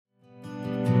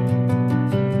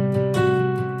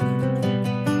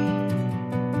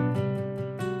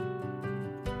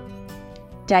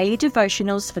Daily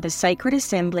Devotionals for the Sacred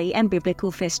Assembly and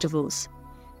Biblical Festivals.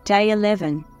 Day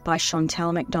 11 by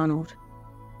Chantel MacDonald.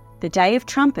 The Day of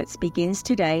Trumpets begins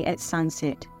today at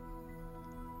sunset.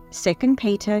 2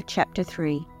 Peter chapter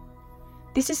 3.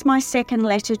 This is my second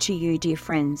letter to you, dear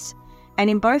friends, and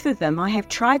in both of them I have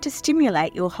tried to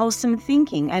stimulate your wholesome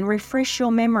thinking and refresh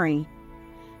your memory.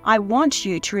 I want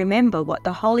you to remember what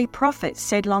the holy prophets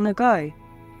said long ago,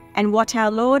 and what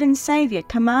our Lord and Saviour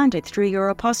commanded through your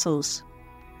apostles.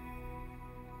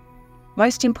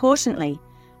 Most importantly,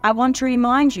 I want to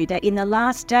remind you that in the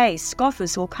last days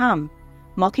scoffers will come,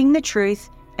 mocking the truth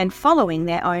and following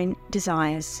their own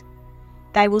desires.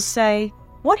 They will say,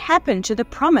 "What happened to the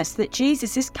promise that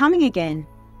Jesus is coming again?"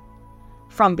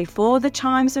 From before the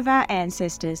times of our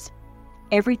ancestors,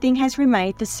 everything has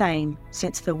remained the same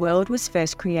since the world was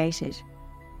first created.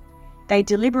 They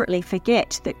deliberately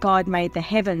forget that God made the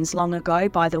heavens long ago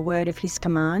by the word of his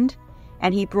command,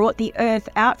 and he brought the earth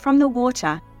out from the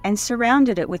water and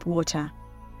surrounded it with water.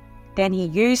 Then he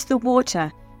used the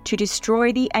water to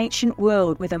destroy the ancient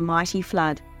world with a mighty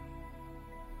flood.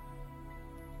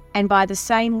 And by the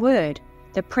same word,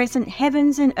 the present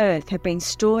heavens and earth have been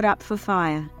stored up for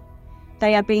fire.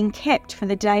 They are being kept for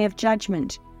the day of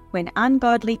judgment, when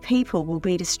ungodly people will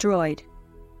be destroyed.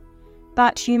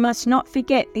 But you must not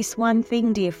forget this one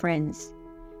thing, dear friends.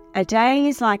 A day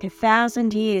is like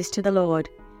 1,000 years to the Lord,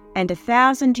 and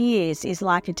 1,000 years is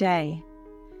like a day.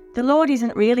 The Lord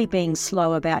isn't really being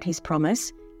slow about his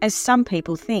promise, as some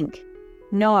people think.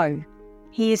 No,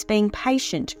 he is being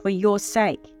patient for your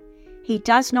sake. He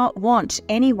does not want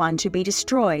anyone to be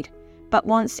destroyed, but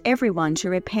wants everyone to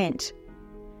repent.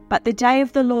 But the day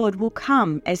of the Lord will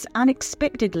come as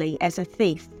unexpectedly as a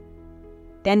thief.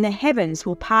 Then the heavens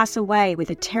will pass away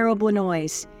with a terrible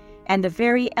noise, and the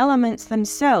very elements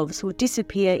themselves will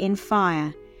disappear in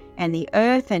fire, and the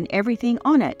earth and everything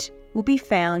on it will be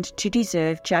found to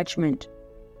deserve judgment.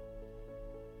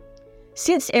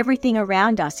 Since everything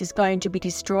around us is going to be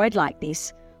destroyed like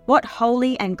this, what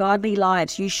holy and godly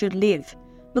lives you should live,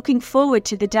 looking forward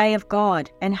to the day of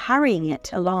God and hurrying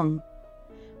it along.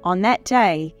 On that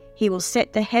day, he will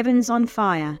set the heavens on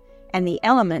fire, and the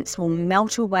elements will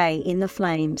melt away in the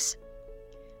flames.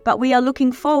 But we are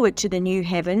looking forward to the new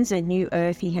heavens and new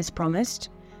earth he has promised,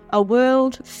 a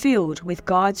world filled with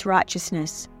God's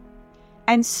righteousness.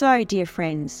 And so, dear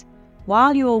friends,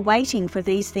 while you are waiting for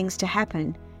these things to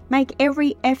happen, make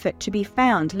every effort to be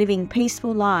found living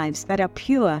peaceful lives that are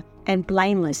pure and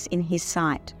blameless in his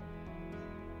sight.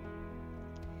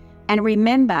 And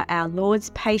remember, our Lord's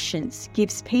patience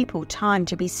gives people time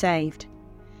to be saved.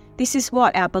 This is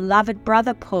what our beloved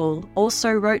brother Paul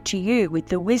also wrote to you with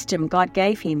the wisdom God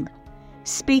gave him,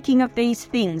 speaking of these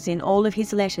things in all of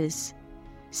his letters.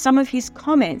 Some of his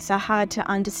comments are hard to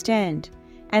understand,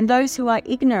 and those who are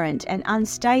ignorant and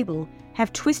unstable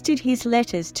have twisted his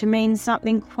letters to mean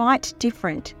something quite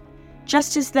different,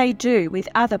 just as they do with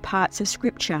other parts of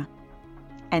Scripture.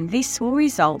 And this will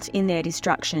result in their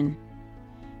destruction.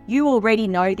 You already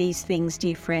know these things,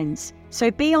 dear friends, so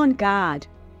be on guard.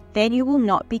 Then you will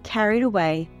not be carried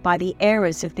away by the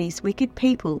errors of these wicked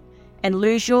people and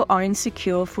lose your own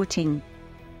secure footing.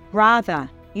 Rather,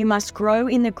 you must grow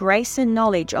in the grace and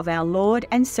knowledge of our Lord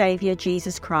and Saviour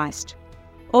Jesus Christ.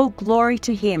 All glory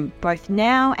to him, both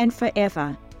now and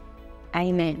forever.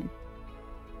 Amen.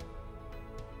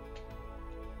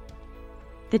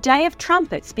 The Day of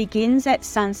Trumpets begins at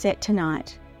sunset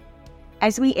tonight.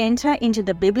 As we enter into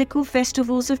the biblical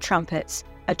festivals of trumpets,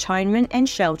 atonement and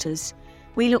shelters,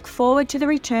 we look forward to the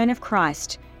return of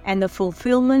Christ and the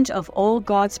fulfillment of all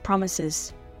God's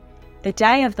promises. The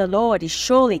day of the Lord is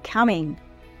surely coming.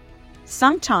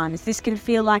 Sometimes this can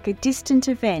feel like a distant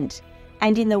event,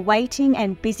 and in the waiting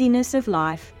and busyness of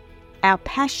life, our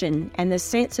passion and the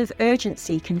sense of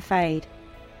urgency can fade.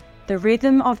 The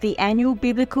rhythm of the annual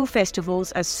biblical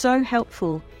festivals are so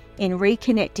helpful in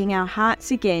reconnecting our hearts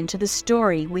again to the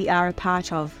story we are a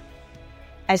part of.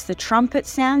 As the trumpet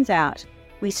sounds out,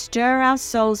 we stir our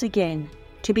souls again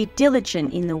to be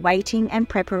diligent in the waiting and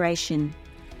preparation.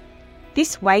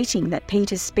 This waiting that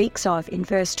Peter speaks of in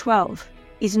verse 12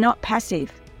 is not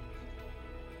passive.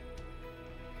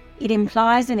 It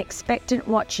implies an expectant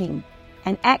watching,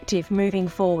 an active moving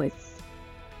forward.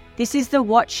 This is the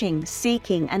watching,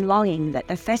 seeking and longing that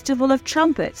the Festival of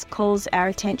Trumpets calls our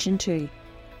attention to.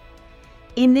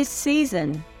 In this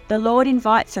season, the Lord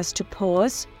invites us to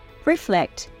pause,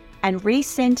 reflect, and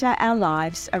recenter our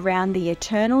lives around the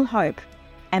eternal hope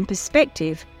and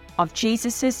perspective of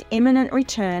Jesus' imminent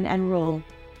return and rule.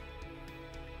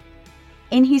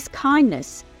 In his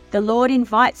kindness, the Lord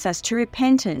invites us to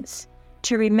repentance,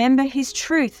 to remember his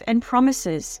truth and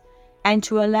promises, and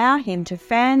to allow him to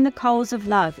fan the coals of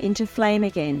love into flame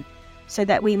again, so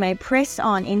that we may press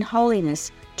on in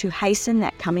holiness to hasten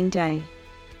that coming day.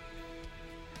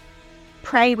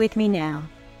 Pray with me now.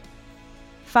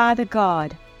 Father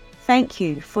God, thank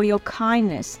you for your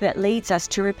kindness that leads us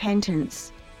to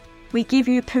repentance. We give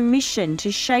you permission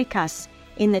to shake us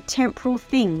in the temporal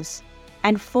things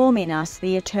and form in us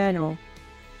the eternal.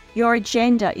 Your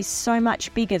agenda is so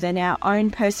much bigger than our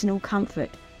own personal comfort,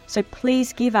 so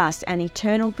please give us an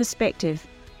eternal perspective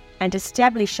and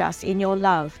establish us in your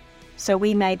love, so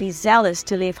we may be zealous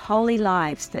to live holy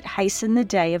lives that hasten the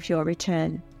day of your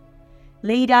return.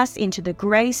 Lead us into the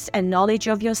grace and knowledge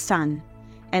of your Son,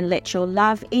 and let your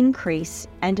love increase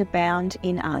and abound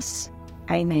in us.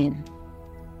 Amen.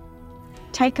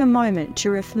 Take a moment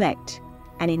to reflect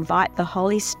and invite the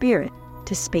Holy Spirit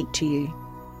to speak to you.